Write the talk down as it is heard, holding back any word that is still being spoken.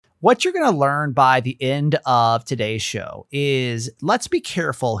What you're going to learn by the end of today's show is let's be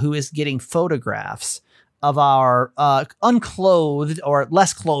careful who is getting photographs of our unclothed or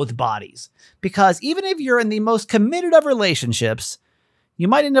less clothed bodies. Because even if you're in the most committed of relationships, you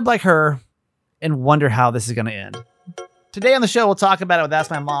might end up like her and wonder how this is going to end. Today on the show, we'll talk about it with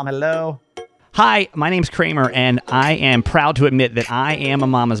Ask My Mom. Hello. Hi, my name's Kramer, and I am proud to admit that I am a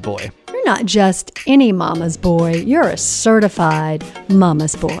mama's boy. You're not just any mama's boy, you're a certified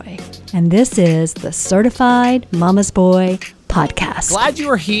mama's boy. And this is the Certified Mama's Boy Podcast. Glad you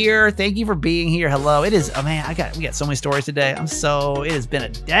were here. Thank you for being here. Hello. It is, we got so many stories today. It has been a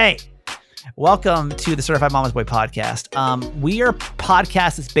day. Welcome to the Certified Mama's Boy Podcast. We are a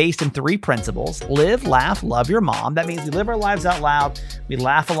podcast that's based in 3 principles: live, laugh, love your mom. That means we live our lives out loud, we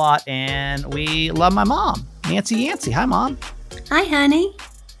laugh a lot, and we love my mom, Nancy Yancey. Hi, Mom. Hi, honey.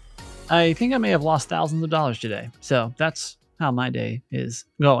 I think I may have lost thousands of dollars today. So that's how my day is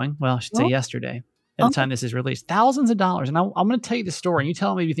going. Well, I should say yesterday at the time this is released. Thousands of dollars. And I'm going to tell you the story. And you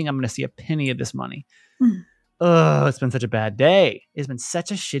tell me if you think I'm going to see a penny of this money. Oh, it's been such a bad day. It's been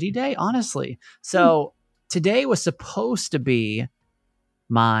such a shitty day, honestly. So today was supposed to be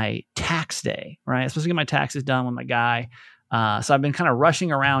my tax day, right? I'm supposed to get my taxes done with my guy. So I've been kind of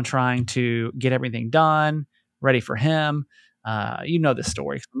rushing around trying to get everything done, ready for him. You know this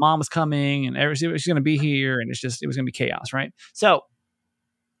story. Mom was coming and she was going to be here, and it was going to be chaos, right? So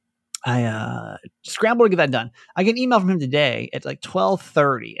I scrambled to get that done. I get an email from him today at like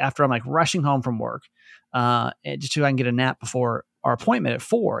 12:30 after I'm like rushing home from work, just so I can get a nap before our appointment at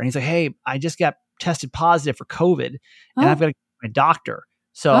 4. And he's like, "Hey, I just got tested positive for COVID, and I've got to go to my doctor.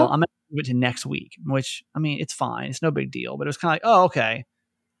 So I'm going to move it to next week." Which, I mean, it's fine. It's no big deal. But it was kind of like, oh, okay.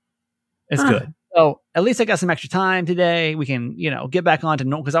 It's good. So at least I got some extra time today. We can, get back on to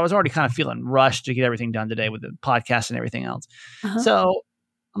normal, because I was already kind of feeling rushed to get everything done today with the podcast and everything else. So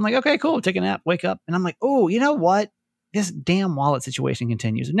I'm like, okay, cool. Take a nap, wake up. And I'm like, oh, you know what? This damn wallet situation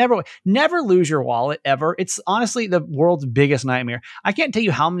continues. Never lose your wallet ever. It's honestly the world's biggest nightmare. I can't tell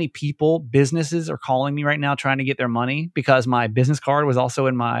you how many businesses are calling me right now trying to get their money because my business card was also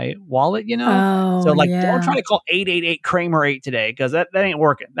in my wallet, Don't try to call 888 Kramer 8 today, because that ain't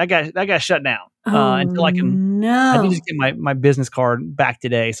working. That guy shut down until I can. I need to get my business card back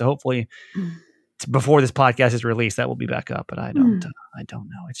today. So hopefully before this podcast is released, that will be back up. But I don't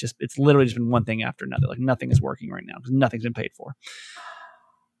know. It's literally just been one thing after another. Like nothing is working right now because nothing's been paid for.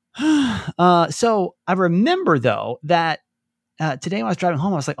 So I remember though that today when I was driving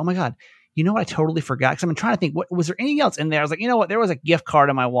home, I was like, oh my God, you know what? I totally forgot. Cause I've been trying to think, what was there anything else in there? I was like, you know what? There was a gift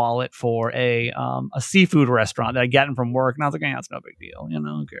card in my wallet for a seafood restaurant that I gotten from work. And I was like, it's no big deal.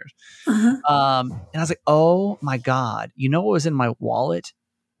 Who cares? And I was like, oh my God, you know what was in my wallet?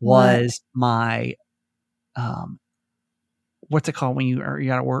 Was my, what's it called when you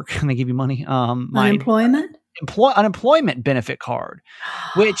got to work and they give you money? My unemployment benefit card,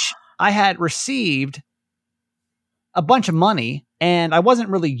 which I had received a bunch of money and I wasn't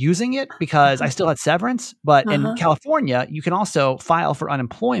really using it because I still had severance. But in California, you can also file for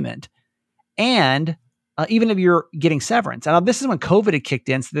unemployment, and even if you're getting severance. And this is when COVID had kicked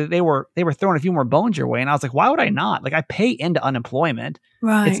in, so they were throwing a few more bones your way. And I was like, why would I not? Like, I pay into unemployment.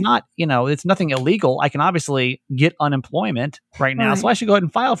 Right. It's not, it's nothing illegal. I can obviously get unemployment right now. So I should go ahead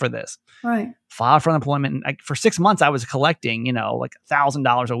and file for this. Right. File for unemployment. And for 6 months, I was collecting, like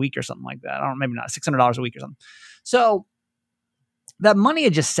 $1,000 a week or something like that. I don't know, maybe not $600 a week or something. So that money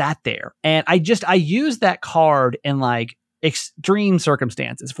had just sat there. And I used that card in like extreme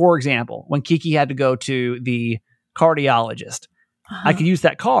circumstances. For example, when Kiki had to go to the cardiologist, I could use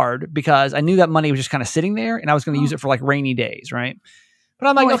that card because I knew that money was just kind of sitting there and I was going to use it for like rainy days. Right. But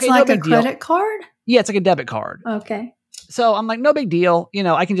I'm like, okay, it's like no a big credit deal. card? Yeah, it's like a debit card. Okay. So I'm like, no big deal.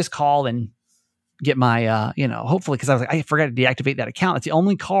 I can just call and get my, hopefully, because I was like, I forgot to deactivate that account. It's the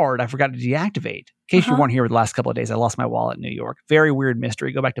only card I forgot to deactivate. In case you weren't here the last couple of days, I lost my wallet in New York. Very weird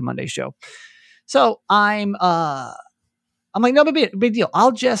mystery. Go back to Monday's show. So I'm like, no big deal.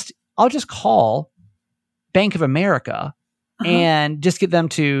 I'll just call Bank of America and just get them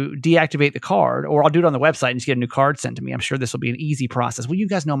to deactivate the card, or I'll do it on the website and just get a new card sent to me. I'm sure this will be an easy process. Well, you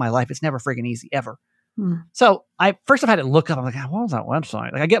guys know my life. It's never freaking easy ever. So I've had to look up. I'm like, what was that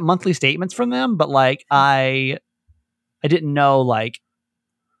website? Like I get monthly statements from them, but like I didn't know any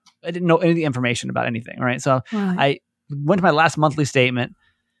of the information about anything. Right. So I went to my last monthly statement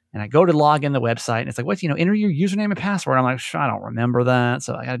and I go to log in the website and it's like, enter your username and password. I'm like, I don't remember that.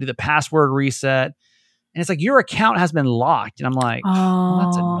 So I got to do the password reset. And it's like, your account has been locked. And I'm like,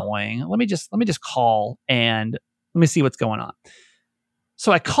 that's annoying. Let me just call and let me see what's going on.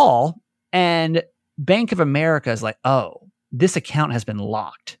 So I call and Bank of America is like, oh, this account has been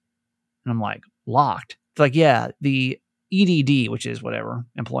locked. And I'm like, locked? It's like, yeah, the EDD, which is whatever,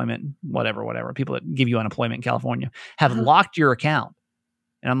 employment, whatever, people that give you unemployment in California, have locked your account.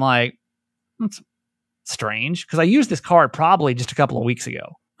 And I'm like, that's strange, because I used this card probably just a couple of weeks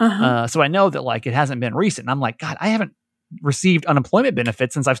ago. So I know that like it hasn't been recent. And I'm like, God, I haven't received unemployment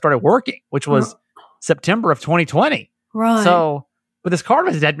benefits since I've started working, which was September of 2020. Right. So, but this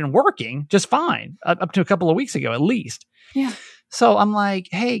card had been working just fine up to a couple of weeks ago, at least. Yeah. So I'm like,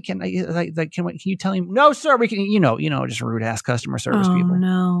 hey, can you tell him? No, sir, we can, just rude ass customer service people.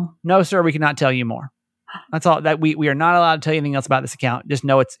 No, sir, we cannot tell you more. That's all. That we are not allowed to tell you anything else about this account. Just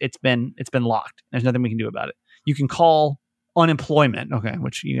know it's been locked. There's nothing we can do about it. You can call unemployment, okay,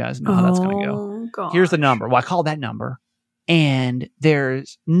 which you guys know how that's going to go. Gosh. Here's the number. Well, I called that number, and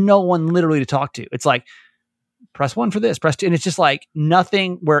there's no one literally to talk to. It's like, press 1 for this, press 2, and it's just like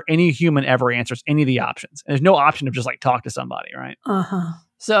nothing where any human ever answers any of the options. And there's no option to just like talk to somebody, right?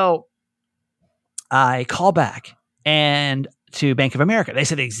 So I call back and to Bank of America. They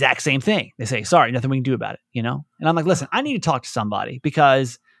say the exact same thing. They say, sorry, nothing we can do about it, And I'm like, listen, I need to talk to somebody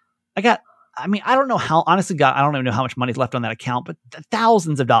because I don't know how, honestly, God, I don't even know how much money's left on that account, but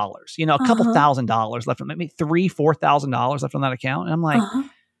thousands of dollars, a couple $1,000s left on, maybe $3,000, $4,000 left on that account. And I'm like,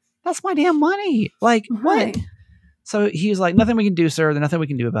 that's my damn money. Like, what? So he's like, nothing we can do, sir. There's nothing we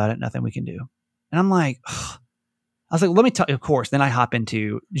can do about it. Nothing we can do. And I'm like, ugh. I was like, let me tell you, of course. Then I hop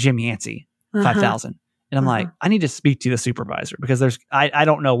into Jim Yancey, 5,000. And I'm like, I need to speak to the supervisor because I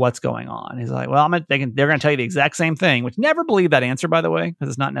don't know what's going on. He's like, well, they're going to tell you the exact same thing, which never believe that answer, by the way, because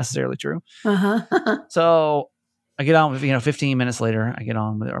it's not necessarily true. So I get on with, 15 minutes later, I get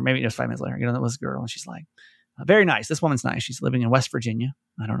on with it, or maybe just 5 minutes later, I get on with this girl and she's like, very nice. This woman's nice. She's living in West Virginia.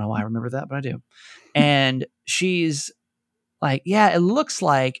 I don't know why I remember that, but I do. And she's like, yeah, it looks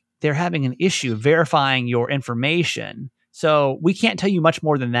like they're having an issue verifying your information. So we can't tell you much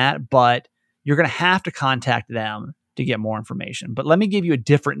more than that, but you're going to have to contact them to get more information. But let me give you a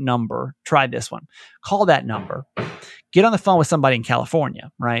different number. Try this one. Call that number. Get on the phone with somebody in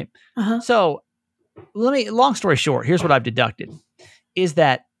California, right? So long story short, here's what I've deducted, is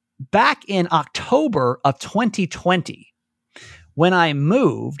that back in October of 2020, when I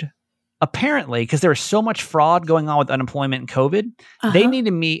moved, apparently, because there was so much fraud going on with unemployment and COVID, they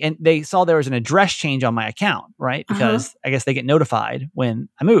needed me, and they saw there was an address change on my account, right? Because I guess they get notified when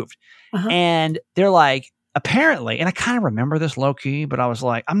I moved. And they're like, apparently, and I kind of remember this low key, but I was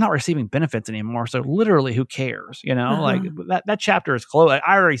like, I'm not receiving benefits anymore. So literally, who cares? Like that chapter is closed.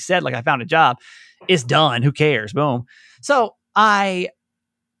 I already said, like, I found a job. It's done. Who cares? Boom. So I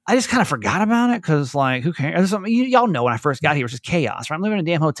just kind of forgot about it because, like, who cares? Y'all know when I first got here, it was just chaos, right? I'm living in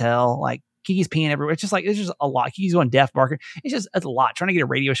a damn hotel. Like, Kiki's peeing everywhere. It's just a lot. Kiki's going deaf, barking. It's a lot. Trying to get a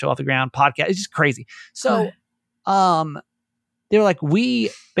radio show off the ground, podcast. It's just crazy. So, they're like, we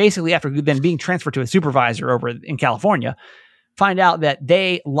basically, after then being transferred to a supervisor over in California, find out that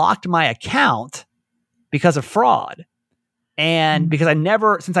they locked my account because of fraud. And because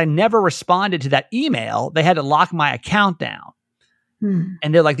since I never responded to that email, they had to lock my account down. And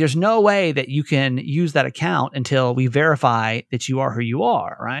they're like, there's no way that you can use that account until we verify that you are who you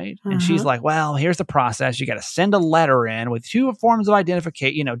are, right? And she's like, well, here's the process. You got to send a letter in with 2 forms of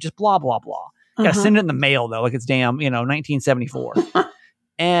identification, just blah, blah, blah. You got to send it in the mail, though, like it's damn, 1974.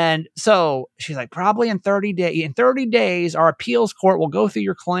 And so she's like, probably in 30 days. In 30 days, our appeals court will go through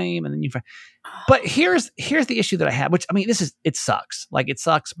your claim, and then you. But here's the issue that I have, which it sucks. Like, it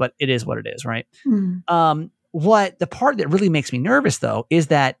sucks, but it is what it is, right? What the part that really makes me nervous, though, is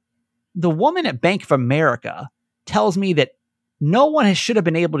that the woman at Bank of America tells me that no one should have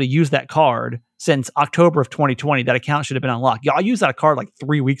been able to use that card since October of 2020. That account should have been unlocked. Y'all used that card like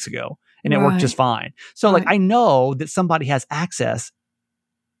 3 weeks ago, and it worked just fine. So, like, I know that somebody has access.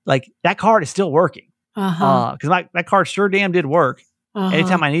 Like, that card is still working. Because that card sure damn did work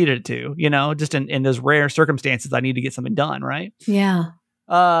anytime I needed it to, just in those rare circumstances I need to get something done, right? Yeah.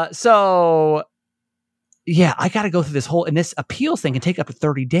 So, yeah, I got to go through this and this appeals thing can take up to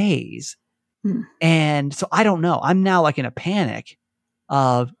 30 days. And so I don't know. I'm now like in a panic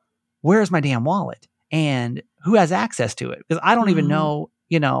of where's my damn wallet and who has access to it? Because I don't even know,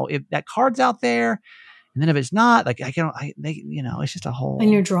 if that card's out there. And then if it's not, like, it's just a whole.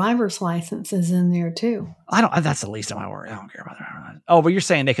 And your driver's license is in there too. That's the least of my worry. I don't care about that. Oh, but you're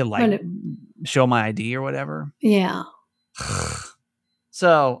saying they could show my ID or whatever? Yeah.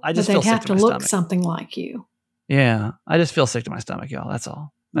 So I just feel sick to my stomach. But they'd have to look something like you. Yeah. I just feel sick to my stomach, y'all. That's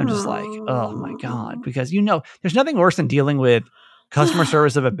all. I'm just like, oh my God. Because there's nothing worse than dealing with customer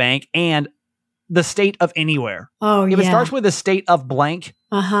service of a bank and the state of anywhere. Oh, If it starts with the state of blank,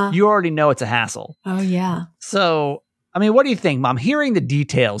 you already know it's a hassle. Oh, yeah. So, what do you think, Mom? Hearing the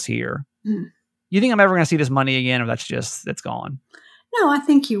details here, You think I'm ever going to see this money again, or it's gone? No, I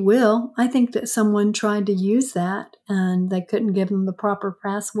think you will. I think that someone tried to use that and they couldn't give them the proper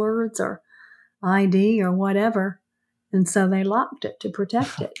passwords or ID or whatever. And so they locked it to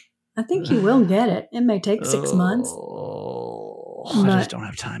protect it. I think you will get it. It may take 6 months. I just don't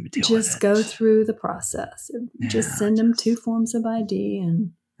have time to deal with it. Just go through the process. Just send them 2 forms of ID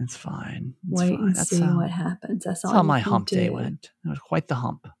and it's fine. Wait and see what happens. That's all how my hump day went. It was quite the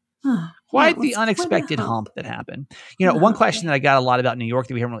hump. Quite the unexpected hump that happened. One question that I got a lot about New York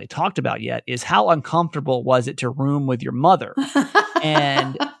that we haven't really talked about yet is how uncomfortable was it to room with your mother?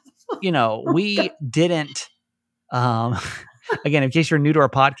 And, we didn't, again, in case you're new to our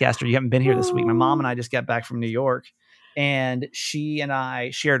podcast or you haven't been here this week, my mom and I just got back from New York and she and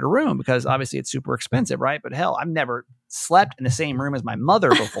I shared a room because obviously it's super expensive, right? But hell, I've never slept in the same room as my mother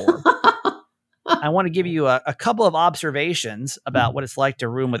before. I want to give you a couple of observations about what it's like to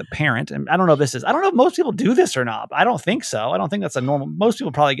room with a parent. And I don't know if most people do this or not. I don't think so. I don't think that's a normal. Most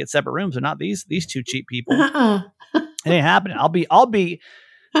people probably get separate rooms, but not these 2 cheap people. It ain't happening. I'll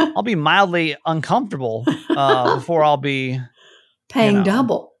be mildly uncomfortable before I'll be paying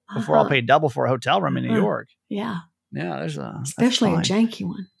double. Before I'll pay double for a hotel room in New York. Yeah. Yeah. Especially a janky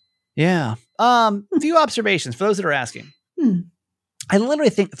one. Yeah. A few observations for those that are asking. I literally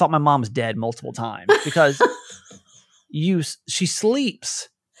thought my mom was dead multiple times because she sleeps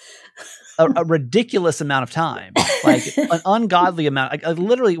a ridiculous amount of time, like an ungodly amount. Like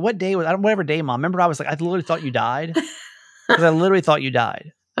literally, what day was whatever day, Mom? Remember, I was like, I literally thought you died because I literally thought you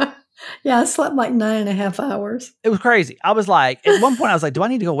died. Yeah, I slept like 9.5 hours. It was crazy. I was like, at one point, I was like, do I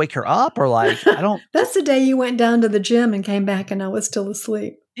need to go wake her up or like I don't? That's the day you went down to the gym and came back, and I was still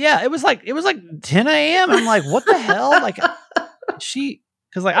asleep. Yeah, it was like 10 a.m. I'm like, what the hell? Like.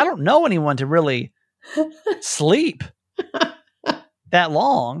 Because I don't know anyone to really sleep that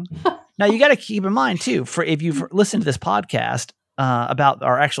long. Now you got to keep in mind too, for if you've listened to this podcast about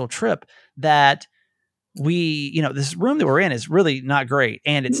our actual trip, that we, this room that we're in is really not great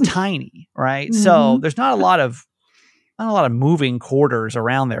and it's tiny, right? Mm-hmm. So there's not a lot of moving quarters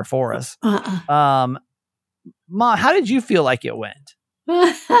around there for us. Mom, how did you feel like it went?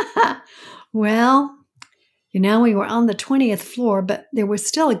 Well, we were on the 20th floor, but there was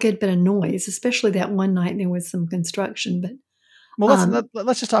still a good bit of noise, especially that one night there was some construction. But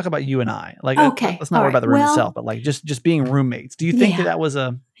let's just talk about you and I. Like, okay, let's not worry about the room itself, but like just being roommates. Do you think that was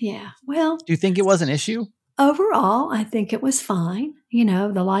a? Yeah. Well, do you think it was an issue? Overall, I think it was fine.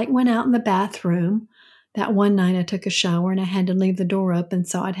 The light went out in the bathroom. That one night I took a shower and I had to leave the door open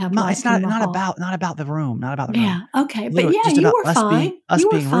so I'd have light. It's not about the room. Not about the room. Yeah. Okay. Literally, but you were fine. Us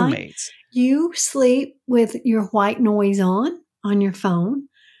being roommates. You sleep with your white noise on your phone.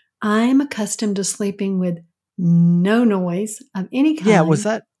 I'm accustomed to sleeping with no noise of any kind. Yeah, was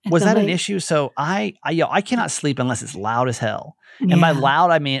that an issue? So I cannot sleep unless it's loud as hell. Yeah. And by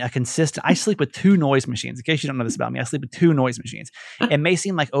loud, I mean I sleep with 2 noise machines. In case you don't know this about me, I sleep with 2 noise machines. It may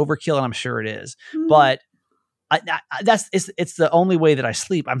seem like overkill, and I'm sure it is, but it's the only way that I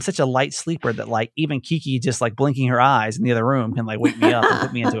sleep. I'm such a light sleeper that like even Kiki just like blinking her eyes in the other room can like wake me up and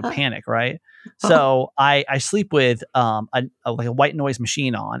put me into a panic, right? So I sleep with a white noise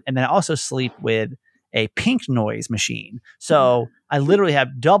machine on, and then I also sleep with a pink noise machine. So I literally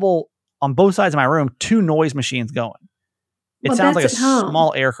have double on both sides of my room, 2 noise machines going. It sounds like a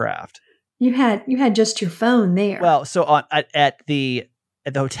small aircraft. You had just your phone there. Well, so at the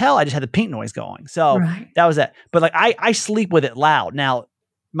hotel, I just had the pink noise going. So that was it. But like I sleep with it loud. Now,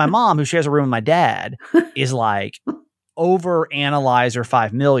 my mom, who shares a room with my dad, is like over analyzer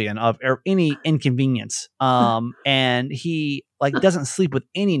 5 million of any inconvenience. And he like doesn't sleep with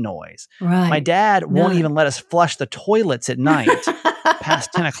any noise. Right. My dad won't even let us flush the toilets at night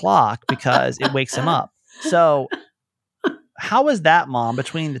past 10 o'clock because it wakes him up. So how is that, Mom,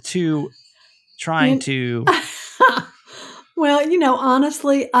 between the two trying to... Well,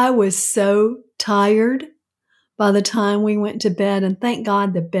 honestly, I was so tired by the time we went to bed, and thank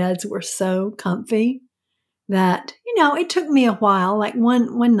God the beds were so comfy that, it took me a while. Like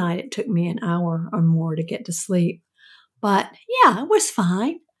one night it took me an hour or more to get to sleep. But yeah, it was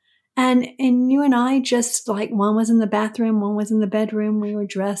fine. And you and I just like one was in the bathroom, one was in the bedroom. We were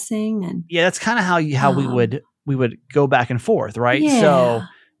dressing, and yeah, that's kind of how we would go back and forth, right? Yeah. So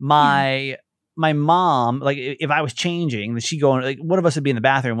my mom, like if I was changing, she'd go like one of us would be in the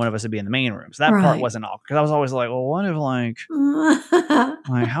bathroom, one of us would be in the main room. So that part wasn't awkward because I was always like, well, what if like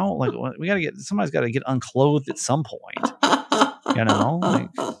how like we got to somebody's got to get unclothed at some point,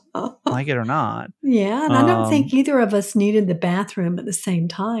 like it or not. Yeah, and I don't think either of us needed the bathroom at the same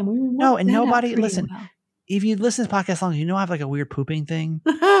time. We were no, and nobody listen. Well. if you listen to this podcast long, I have like a weird pooping thing.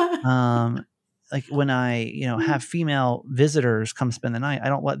 Like when I, have female visitors come spend the night, I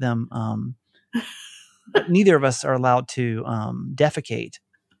don't let them, neither of us are allowed to defecate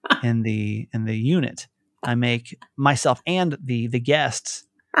in the unit. I make myself and the guests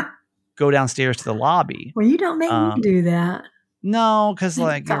go downstairs to the lobby. Well, you don't make me do that. No, because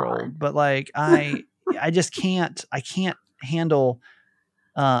Thank you're God. old, but like I just can't. I can't handle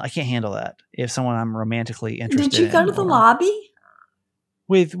that if someone I'm romantically interested in. Did you go to the lobby?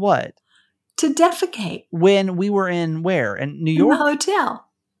 With what? To defecate. When we were in where? In New In York? the hotel.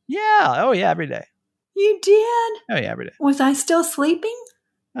 Yeah. Oh yeah, every day. You did? Oh yeah, every day. Was I still sleeping?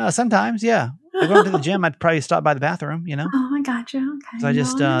 Sometimes, yeah. If I went to the gym, I'd probably stop by the bathroom, Oh, I got you. Okay. So I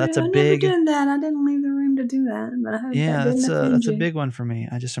just, that's a I big. never did that. I didn't leave the room to do that. But I hope Yeah, that that's a big one for me.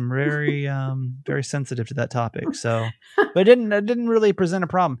 I just am very, very sensitive to that topic. So, but it didn't really present a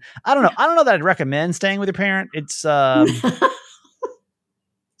problem. I don't know that I'd recommend staying with your parent. It's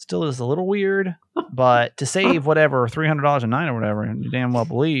still is a little weird, but to save whatever $300 a night or whatever, and you damn well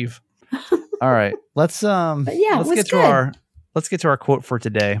believe. All right, let's get to our quote for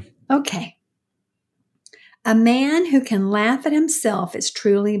today. Okay. A man who can laugh at himself is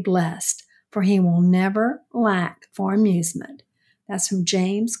truly blessed, for he will never lack for amusement. That's from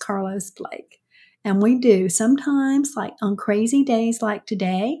James Carlos Blake. And we do sometimes, like on crazy days like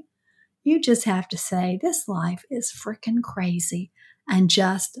today, you just have to say, this life is freaking crazy, and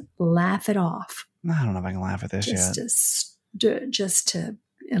just laugh it off. I don't know if I can laugh at this Just to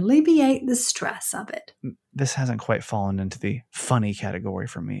alleviate the stress of it. This hasn't quite fallen into the funny category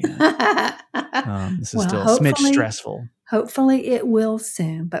for me. This is still a smidge stressful. Hopefully it will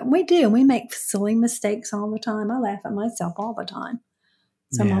soon. But we make silly mistakes all the time. I laugh at myself all the time.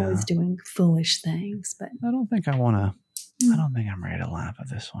 So I'm always doing foolish things. But I don't think I'm ready to laugh at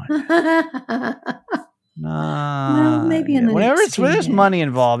this one. Well, maybe in the whenever next there's money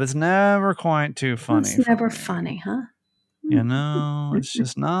involved, it's never quite too funny. It's never funny, huh? It's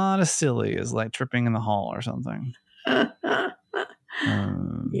just not as silly as like tripping in the hall or something.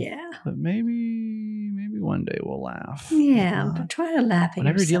 Yeah. But maybe one day we'll laugh. Yeah, but try to laugh at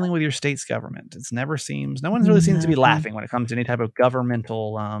whenever you're dealing with your state's government. No one really seems to be laughing when it comes to any type of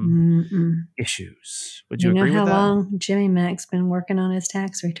governmental issues. Would you agree with that? You know how long Jimmy Mac's been working on his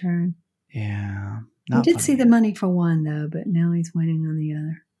tax return? Yeah. He did see the money for one, though, but now he's waiting on the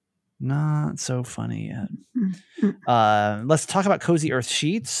other. Not so funny yet. Let's talk about Cozy Earth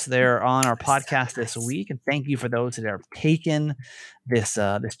sheets. They're on our podcast this week, and thank you for those that have taken this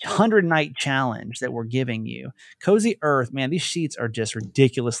 100-night challenge that we're giving you. Cozy Earth, man, these sheets are just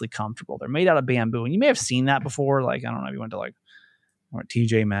ridiculously comfortable. They're made out of bamboo, and you may have seen that before. Like, I don't know if you went to or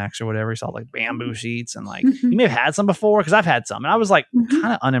TJ Maxx or whatever, you saw like bamboo sheets, and like you may have had some before, because I've had some, and I was like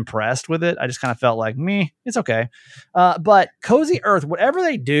kind of unimpressed with it. I just kind of felt like, it's okay. But Cozy Earth, whatever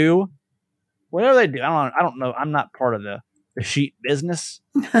they do, I don't know. I'm not part of the sheet business,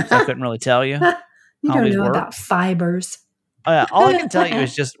 so I couldn't really tell you. You don't know about fibers. All I can tell you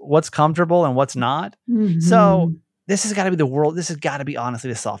is just what's comfortable and what's not. So this has got to be this has got to be honestly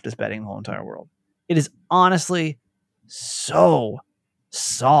the softest bedding in the whole entire world. It is honestly so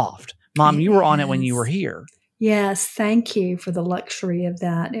soft. Mom, you were on it when you were here. Yes, thank you for the luxury of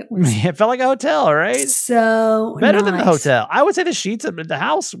that. It felt like a hotel, right? So better than the hotel. I would say the sheets at the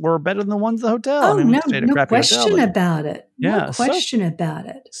house were better than the ones at the hotel. Oh, no question about it. Yeah, no question about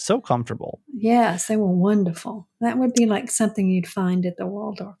it. So comfortable. Yes, they were wonderful. That would be like something you'd find at the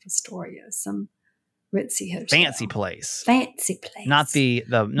Waldorf Astoria, some ritzy hotel. Fancy place. Not the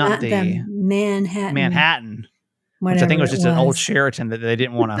Manhattan. Which I think was just an old Sheraton that they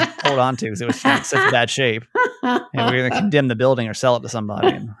didn't want to hold on to because it was in such bad shape. And we're going to condemn the building or sell it to somebody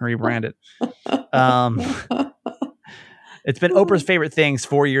and rebrand it. It's been Oprah's favorite things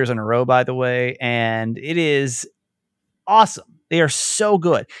 4 years in a row, by the way. And it is awesome. They are so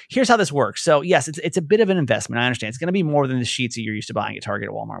good. Here's how this works. So yes, it's a bit of an investment. I understand. It's going to be more than the sheets that you're used to buying at Target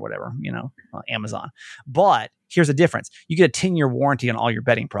or Walmart, whatever, Amazon. But here's the difference. You get a 10-year warranty on all your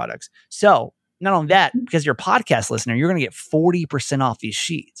bedding products. So not only that, because you're a podcast listener, you're going to get 40% off these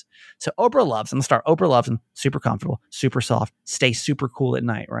sheets. So Oprah loves them. Oprah loves them. Super comfortable, super soft, stay super cool at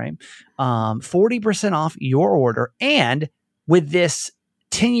night, right? 40% off your order. And with this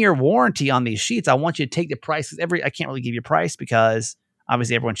 10-year warranty on these sheets, I want you to take the price. I can't really give you a price because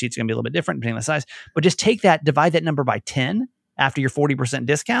obviously everyone's sheets are going to be a little bit different depending on the size. But just take that, divide that number by 10 after your 40%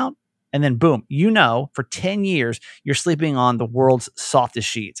 discount. And then boom, for 10 years, you're sleeping on the world's softest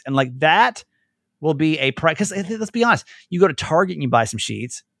sheets. And like that will be a price. Because let's be honest, you go to Target and you buy some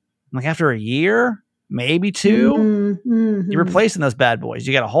sheets. And like after a year, maybe two, you're replacing those bad boys.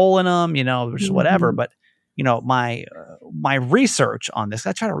 You got a hole in them, which is whatever. But my research on this,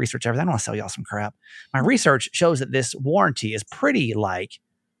 I try to research everything. I don't want to sell y'all some crap. My research shows that this warranty is pretty like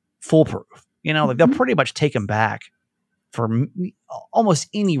foolproof. Like they'll pretty much take them back for almost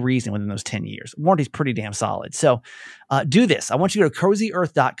any reason within those 10 years. Warranty's pretty damn solid. So do this. I want you to go to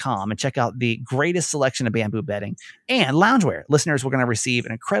CozyEarth.com and check out the greatest selection of bamboo bedding and loungewear. Listeners, we're going to receive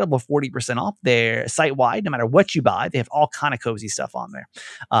an incredible 40% off their site-wide, no matter what you buy. They have all kind of cozy stuff on there.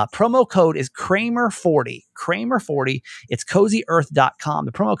 Promo code is Kramer40. Kramer40. It's CozyEarth.com.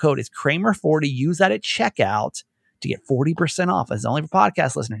 The promo code is Kramer40. Use that at checkout to get 40% off. It's only for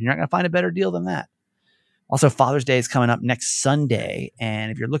podcast listeners. You're not going to find a better deal than that. Also, Father's Day is coming up next Sunday. And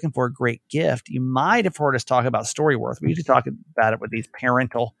if you're looking for a great gift, you might have heard us talk about Storyworth. We usually talk about it with these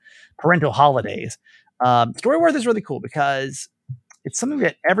parental holidays. Storyworth is really cool because it's something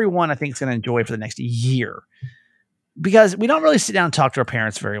that everyone, I think, is going to enjoy for the next year. Because we don't really sit down and talk to our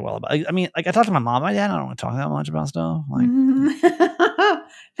parents very well about it. I mean, like I talk to my mom, my dad, I don't want to talk that much about stuff.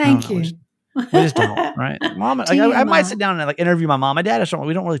 Thank you. We just don't, right? Mom, like, I might sit down and like interview my mom and dad.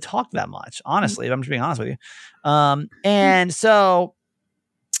 We don't really talk that much, honestly, if I'm just being honest with you. And so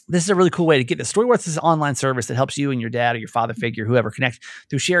this is a really cool way to get this. Storyworth is an online service that helps you and your dad or your father figure, whoever, connect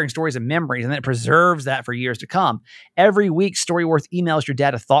through sharing stories and memories, and then it preserves that for years to come. Every week, Storyworth emails your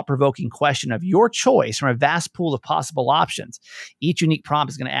dad a thought-provoking question of your choice from a vast pool of possible options. Each unique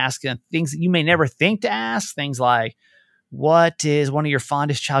prompt is going to ask things that you may never think to ask, things like, what is one of your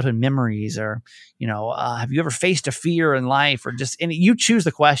fondest childhood memories? Or, have you ever faced a fear in life? Or and you choose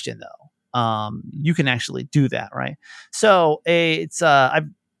the question though. You can actually do that, right? So I've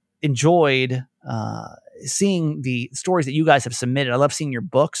enjoyed seeing the stories that you guys have submitted. I love seeing your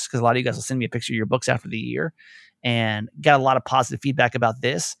books because a lot of you guys will send me a picture of your books after the year, and got a lot of positive feedback about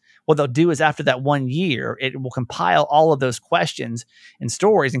this. What they'll do is after that 1 year, it will compile all of those questions and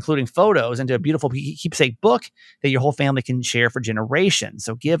stories, including photos, into a beautiful keepsake book that your whole family can share for generations.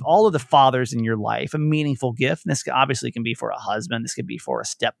 So give all of the fathers in your life a meaningful gift. And this obviously can be for a husband. This could be for a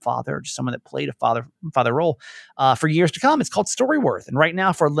stepfather, or just someone that played a father role for years to come. It's called Storyworth. And right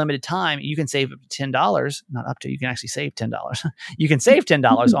now, for a limited time, you can save up to $10. Not up to, you can actually save $10. You can save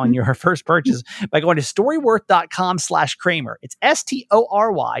 $10 on your first purchase by going to storyworth.com/Kramer. It's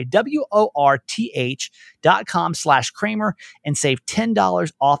STORYWORTH.com/Kramer and save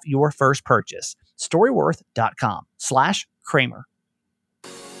 $10 off your first purchase. Storyworth.com/Kramer.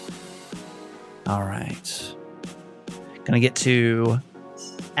 All right. Going to get to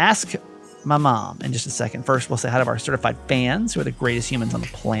Ask My Mom in just a second. First, we'll say hi to our certified fans, who are the greatest humans on the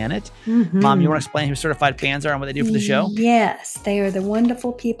planet. Mm-hmm. Mom, you want to explain who certified fans are and what they do for the show? Yes. They are the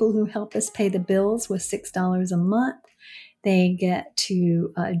wonderful people who help us pay the bills with $6 a month. They get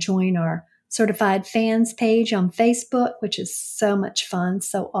to join our certified fans page on Facebook, which is so much fun,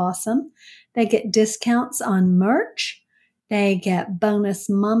 so awesome. They get discounts on merch. They get bonus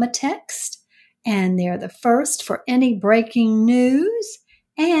mama text, and they're the first for any breaking news,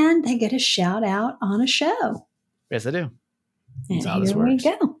 and they get a shout out on a show. Yes, they do. That's how this works.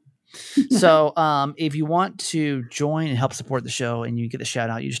 Here we go. So if you want to join and help support the show and you get the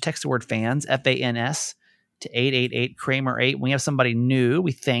shout out, you just text the word fans, FANS, to 888-Kramer8. When we have somebody new,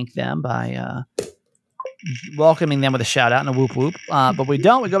 we thank them by welcoming them with a shout out and a whoop whoop. But we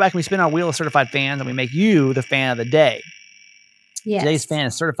don't. We go back and we spin our wheel of certified fans and we make you the fan of the day. Yes. Today's fan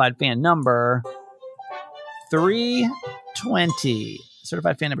is certified fan number 320.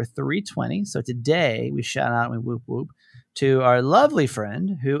 Certified fan number 320. So today we shout out and we whoop whoop to our lovely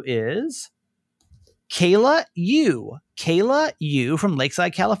friend who is Kayla Yu. Kayla Yu from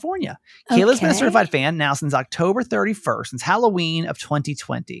Lakeside, California. Kayla's been a certified fan now since October 31st, since Halloween of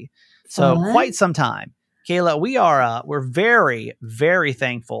 2020. So quite some time. Kayla, we're very, very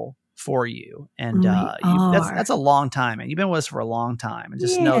thankful for you. And that's a long time. And you've been with us for a long time. And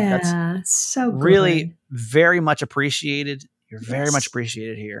just know that's so really very much appreciated. You're very much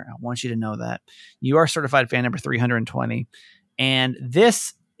appreciated here. I want you to know that. You are certified fan number 320. And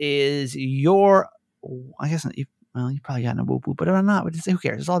this is your, I guess, you probably got a whoop whoop, but I'm not. Who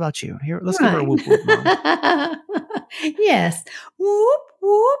cares? It's all about you. Here, let's give her a whoop whoop, Mom. Yes. Whoop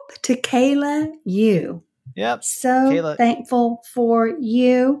whoop to Kayla Yu. Yep. So Kayla, thankful for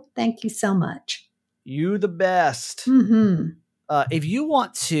you. Thank you so much. You the best. Mm-hmm. If you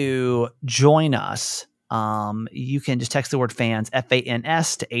want to join us, you can just text the word fans,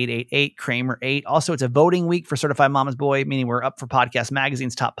 FANS, to 888-Kramer8. Also, it's a voting week for Certified Mama's Boy, meaning we're up for Podcast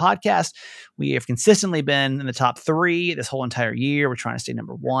Magazine's top podcast. We have consistently been in the top 3 this whole entire year. We're trying to stay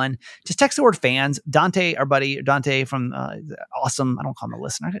number 1. Just text the word fans. Dante, our buddy Dante from Awesome. I don't call him a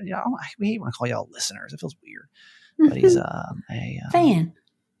listener. We hate when I call y'all listeners. It feels weird. But he's a fan.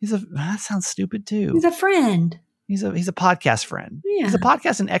 That sounds stupid too. He's a friend. He's a podcast friend. Yeah. He's a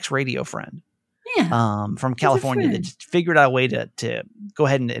podcast and X-radio friend. Yeah. From California that just figured out a way to go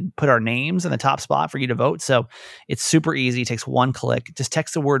ahead and put our names in the top spot for you to vote. So it's super easy. It takes one click. Just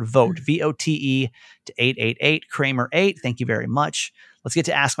text the word vote, VOTE, to 888 Kramer 8. Thank you very much. Let's get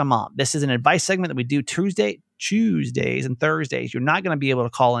to Ask My Mom. This is an advice segment that we do Tuesdays and Thursdays. You're not going to be able to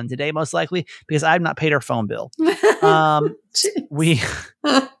call in today, most likely, because I've not paid our phone bill. What in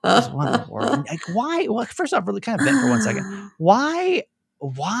the world? Like, why? Well, first off, really kind of vent for 1 second. Why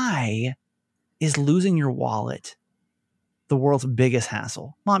is losing your wallet the world's biggest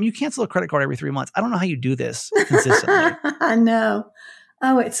hassle? Mom, you cancel a credit card every 3 months. I don't know how you do this consistently. I know.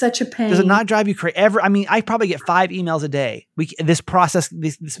 Oh, it's such a pain. Does it not drive you crazy? I mean, I probably get 5 emails a day. This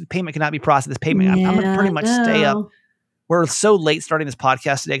payment cannot be processed. This payment, I'm going to pretty much stay up. We're so late starting this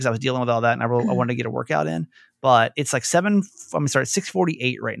podcast today because I was dealing with all that and I wanted to get a workout in. But it's like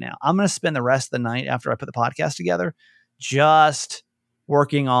 6:48 right now. I'm going to spend the rest of the night after I put the podcast together just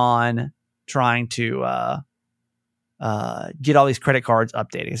working on trying to get all these credit cards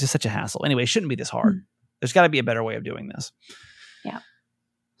updated. It's just such a hassle. Anyway, it shouldn't be this hard. There's got to be a better way of doing this. Yeah.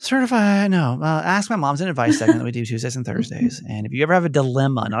 Ask My Mom's an advice segment that we do Tuesdays and Thursdays. And if you ever have a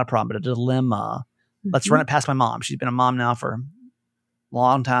dilemma, not a problem, but a dilemma, let's run it past my mom. She's been a mom now for a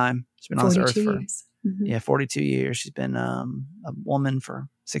long time. She's been on this earth for 42 years. She's been a woman for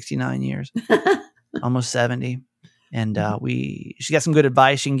 69 years, almost 70. And she got some good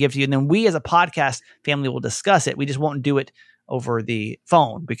advice she can give to you. And then we as a podcast family will discuss it. We just won't do it over the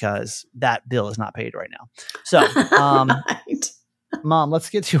phone because that bill is not paid right now. So, Right. Mom, let's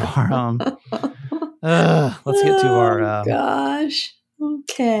get to our gosh.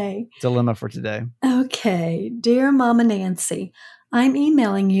 Okay. dilemma for today. Okay. Dear Mama Nancy, I'm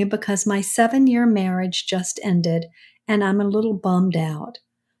emailing you because my 7-year marriage just ended and I'm a little bummed out.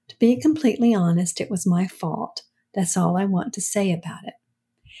 To be completely honest, it was my fault. That's all I want to say about it.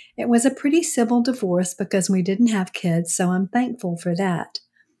 It was a pretty civil divorce because we didn't have kids, so I'm thankful for that.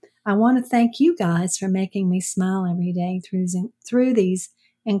 I want to thank you guys for making me smile every day through these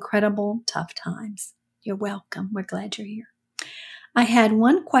incredible tough times. You're welcome. We're glad you're here. I had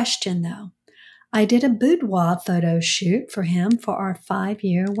one question, though. I did a boudoir photo shoot for him for our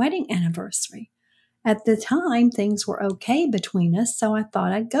 5-year wedding anniversary. At the time, things were okay between us, so I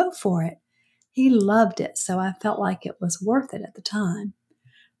thought I'd go for it. He loved it, so I felt like it was worth it at the time.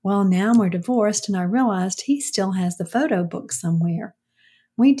 Well, now we're divorced, and I realized he still has the photo book somewhere.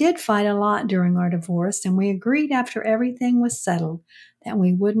 We did fight a lot during our divorce, and we agreed after everything was settled that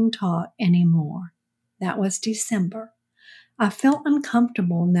we wouldn't talk anymore. That was December. I feel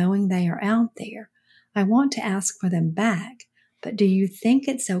uncomfortable knowing they are out there. I want to ask for them back, but do you think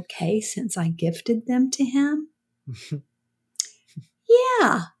it's okay since I gifted them to him?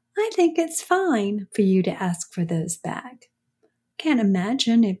 Yeah, I think it's fine for you to ask for those back. Can't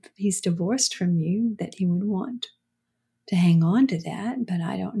imagine if he's divorced from you that he would want to hang on to that, but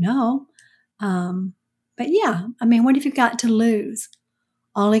I don't know. But yeah, I mean, what have you got to lose?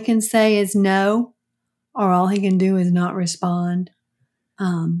 All he can say is no, or all he can do is not respond.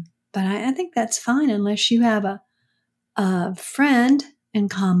 But I think that's fine unless you have a friend in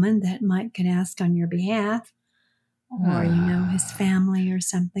common that could ask on your behalf, or his family or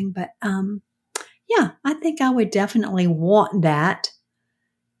something. But yeah, I think I would definitely want that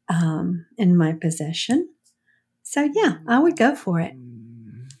in my possession. So yeah, I would go for it.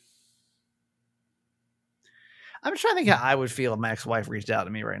 I'm trying to think how I would feel if my ex-wife reached out to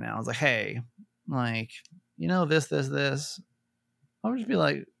me right now. I was like, hey, this. I would just be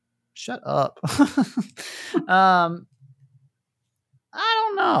like, shut up. I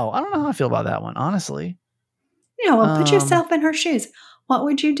don't know. I don't know how I feel about that one, honestly. Put yourself in her shoes. What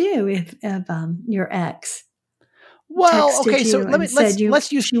would you do if your ex texted you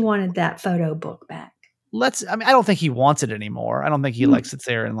let's use. She wanted that photo book back. I don't think he wants it anymore. I don't think he sits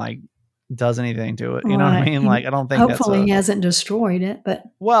there and does anything to it. You know what I mean? I don't think hopefully he hasn't destroyed it, but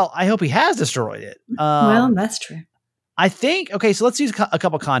I hope he has destroyed it. Well, that's true. I think, okay, so let's use a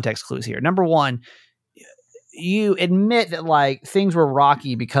couple context clues here. Number one, you admit that things were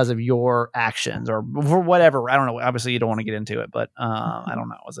rocky because of your actions or for whatever. I don't know. Obviously you don't want to get into it, but I don't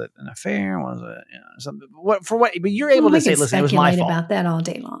know. Was it an affair? Was it something? But you're able to say, listen, it was my fault. About that all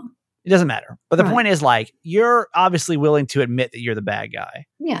day long. It doesn't matter. But the point is you're obviously willing to admit that you're the bad guy.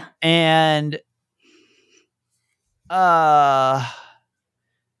 Yeah. And so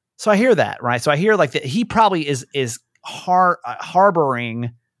I hear that, right? So I hear that he probably is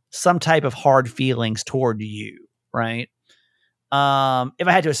harboring some type of hard feelings toward you, right? If I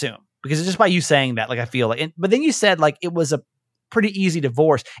had to assume, because it's just by you saying that, I feel but then you said it was pretty easy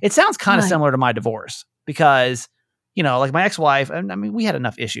divorce. It sounds kind of Right. similar to my divorce because, you know, like my ex-wife, and I mean, we had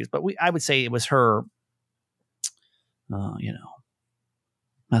enough issues, but I would say it was her, you know,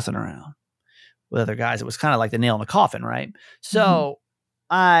 messing around with other guys. It was kind of like the nail in the coffin, right? So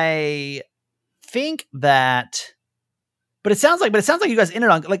I think that, but it sounds like you guys ended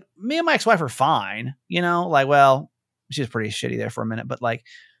on, like, me and my ex-wife are fine, you know, like, well, she was pretty shitty there for a minute, but like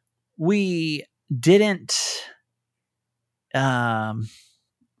we didn't,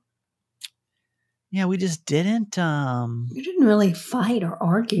 we just didn't, You didn't really fight or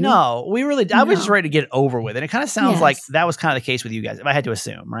argue. no, we really, I was just No. ready to get it over with. And it kind of sounds Yes. like that was kind of the case with you guys, if I had to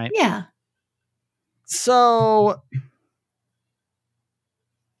assume, right? Yeah. So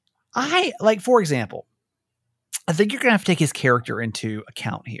I, like, for example, I think you're going to have to take his character into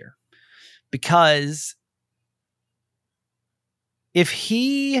account here, because if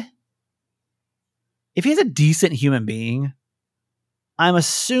he's a decent human being, I'm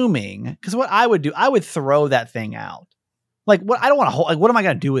assuming, because what I would do, I would throw that thing out. Like, what I don't want to hold, like, what am I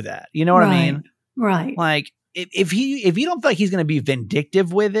going to do with that? You know what I mean? Right. Like, if you don't feel like he's going to be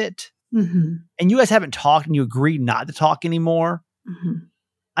vindictive with it, Mm-hmm. and you guys haven't talked and you agree not to talk anymore, Mm-hmm.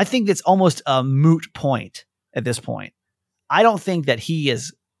 I think that's almost a moot point at this point. I don't think that he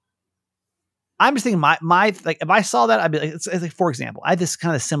is. I'm just thinking my like, if I saw that, I'd be like, it's like, for example, I had this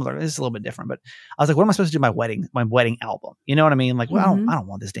kind of similar, this is a little bit different, but I was like, what am I supposed to do with my wedding album? You know what I mean? Like, well, I don't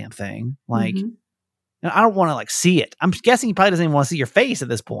want this damn thing. Like, Mhm. I don't want to like see it. I'm guessing he probably doesn't even want to see your face at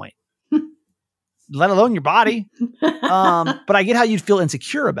this point, let alone your body. But I get how you'd feel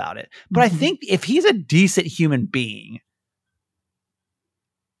insecure about it. But I Mhm. think if he's a decent human being,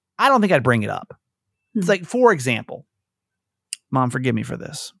 I don't think I'd bring it up. It's like, for example, Mom, forgive me for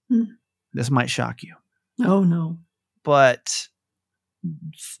this. Mm. This might shock you, Oh no. but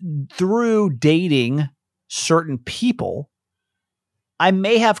through dating certain people, I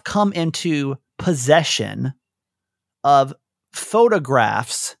may have come into possession of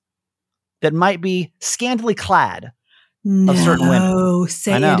photographs that might be scantily clad. No, certain women.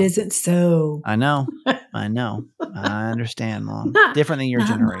 say I know. it isn't so. I know. I understand, Mom. Not- Different than your Not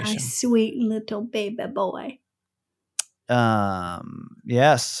generation. my sweet little baby boy.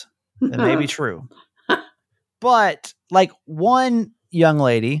 Yes, that may be true. But like one young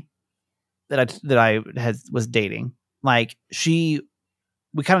lady that I was dating, like we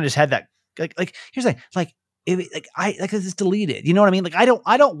kind of just had that, like here's the thing, like it's deleted. You know what I mean? Like I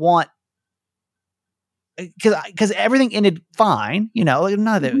don't want, because everything ended fine, you know, like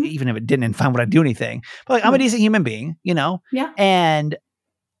not that Mhm. even if it didn't end fine, would I do anything? But like, I'm a decent human being, you know, Yeah. and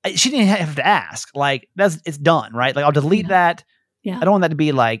she didn't have to ask. Like it's done, right? Like I'll delete Yeah. that. Yeah. I don't want that to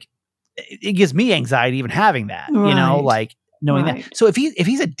be like, it gives me anxiety even having that, you know, Right. like knowing Right. that. So if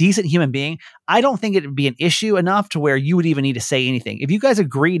he's a decent human being, I don't think it would be an issue enough to where you would even need to say anything. If you guys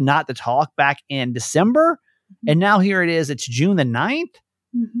agreed not to talk back in December, and now here it is, it's June the 9th,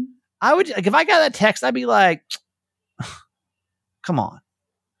 Mhm. I would, like, if I got that text, I'd be like, come on.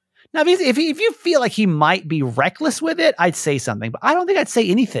 Now, if you feel like he might be reckless with it, I'd say something, but I don't think I'd say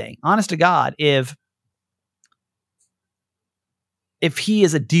anything, honest to God, if he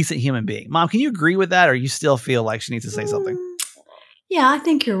is a decent human being. Mom, can you agree with that, or you still feel like she needs to say something? Yeah, I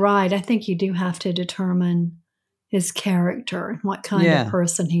think you're right. I think you do have to determine his character and what kind Yeah. of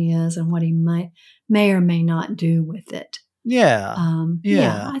person he is and what he may or may not do with it. Yeah.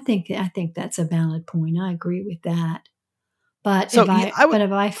 Yeah, I think that's a valid point. I agree with that. But So, if yeah,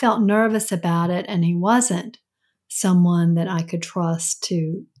 if I felt nervous about it and he wasn't someone that I could trust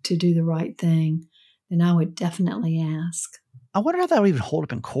to do the right thing, then I would definitely ask. I wonder how that would even hold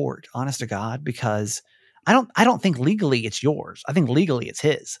up in court, honest to God, because I don't think legally it's yours. I think legally it's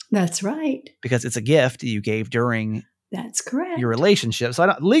his, That's right. because it's a gift you gave during That's correct. your relationship.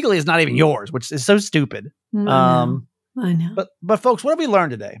 So legally it's not even yours, which is so stupid. I know. But folks, what have we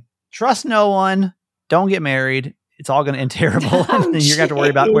learned today? Trust no one. Don't get married. It's all going to end terrible. Oh, and then you're going to have to worry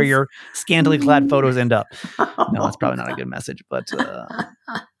about where jeez. your scantily clad photos end up. No, that's probably not a good message. But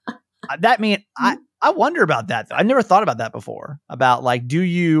I wonder about that. I never thought about that before. About like, do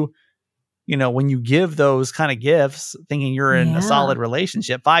you know, when you give those kind of gifts, thinking you're in Yeah. a solid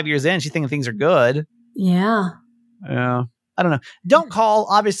relationship, 5 years in, she's thinking things are good. Yeah. Yeah. I don't know. Don't call,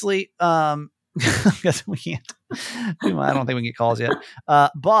 obviously. Because we can't. I don't think we can get calls yet.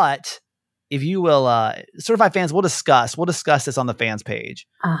 But if you will, certified fans, we'll discuss this on the fans page.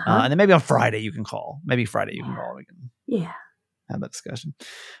 Uh-huh. And then maybe on Friday you can call. Maybe Friday you can call. We can Yeah. have that discussion.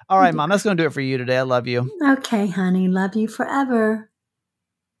 All right, Mom, that's going to do it for you today. I love you. Okay, honey. Love you forever.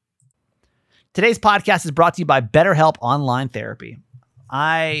 Today's podcast is brought to you by BetterHelp Online Therapy.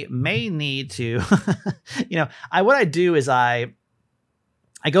 I may need to, what I do is I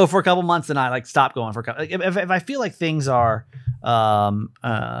I go for a couple months and I like stop going for a couple. If I feel like things are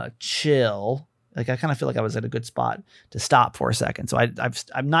chill, like I kind of feel like I was at a good spot to stop for a second. So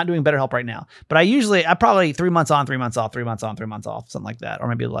I'm not doing BetterHelp right now, but I probably 3 months on, 3 months off, 3 months on, 3 months off, something like that, or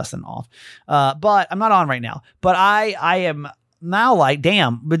maybe less than off. But I'm not on right now. But I am now like,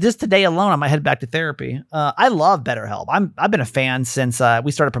 damn, but just today alone, I might head back to therapy. I love BetterHelp. I've been a fan since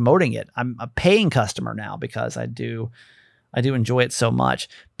we started promoting it. I'm a paying customer now because I do enjoy it so much.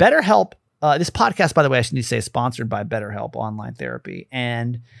 BetterHelp, this podcast, by the way, I should need to say is sponsored by BetterHelp Online Therapy.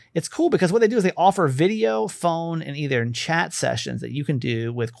 And it's cool because what they do is they offer video, phone, and either in chat sessions that you can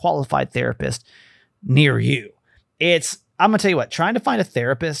do with qualified therapists near you. I'm going to tell you what, trying to find a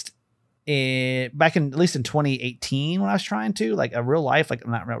therapist back in, at least in 2018 when I was trying to, like a real life, like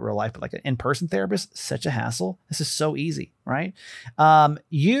not real life, but like an in-person therapist, such a hassle. This is so easy, right?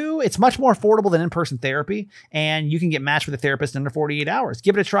 It's much more affordable than in-person therapy, and you can get matched with a therapist in under 48 hours.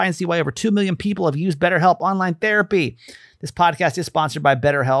 Give it a try and see why over 2 million people have used BetterHelp Online Therapy. This podcast is sponsored by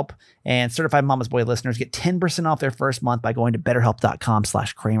BetterHelp, and certified Mama's Boy listeners get 10% off their first month by going to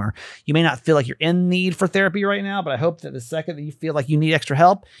betterhelp.com/Kramer. You may not feel like you're in need for therapy right now, but I hope that the second that you feel like you need extra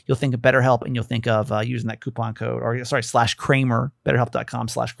help, you'll think of BetterHelp and you'll think of using that coupon code, /Kramer,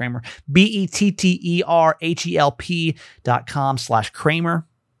 betterhelp.com/Kramer, betterhelp.com/Kramer.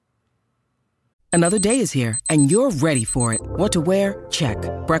 Another day is here, and you're ready for it. What to wear? Check.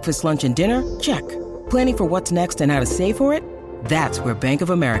 Breakfast, lunch, and dinner? Check. Planning for what's next and how to save for it? That's where Bank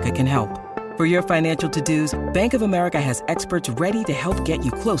of America can help. For your financial to-dos, Bank of America has experts ready to help get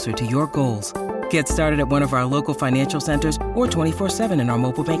you closer to your goals. Get started at one of our local financial centers or 24/7 in our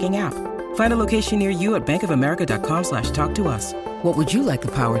mobile banking app. Find a location near you at bankofamerica.com/talktous. What would you like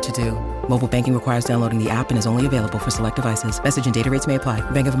the power to do? Mobile banking requires downloading the app and is only available for select devices. Message and data rates may apply.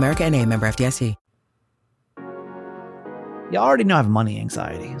 Bank of America NA, member FDIC. You already know I have money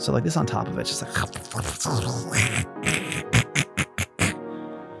anxiety. So like this on top of it, just like.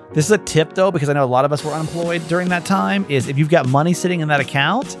 This is a tip though, because I know a lot of us were unemployed during that time, is if you've got money sitting in that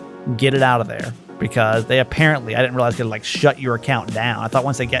account, get it out of there. Because they apparently, I didn't realize they could like shut your account down. I thought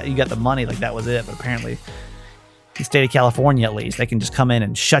once you got the money, like that was it. But apparently, the state of California at least, they can just come in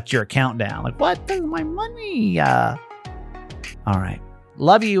and shut your account down. Like, what? That's my money. All right.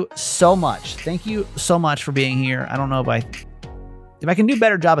 Love you so much. Thank you so much for being here. I don't know if I can do a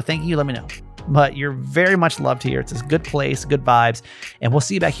better job of thanking you, let me know. But you're very much loved here. It's a good place, good vibes. And we'll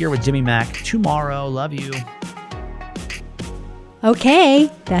see you back here with Jimmy Mack tomorrow. Love you.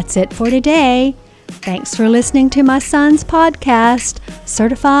 Okay, that's it for today. Thanks for listening to my son's podcast,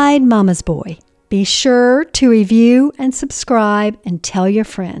 Certified Mama's Boy. Be sure to review and subscribe and tell your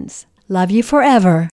friends. Love you forever.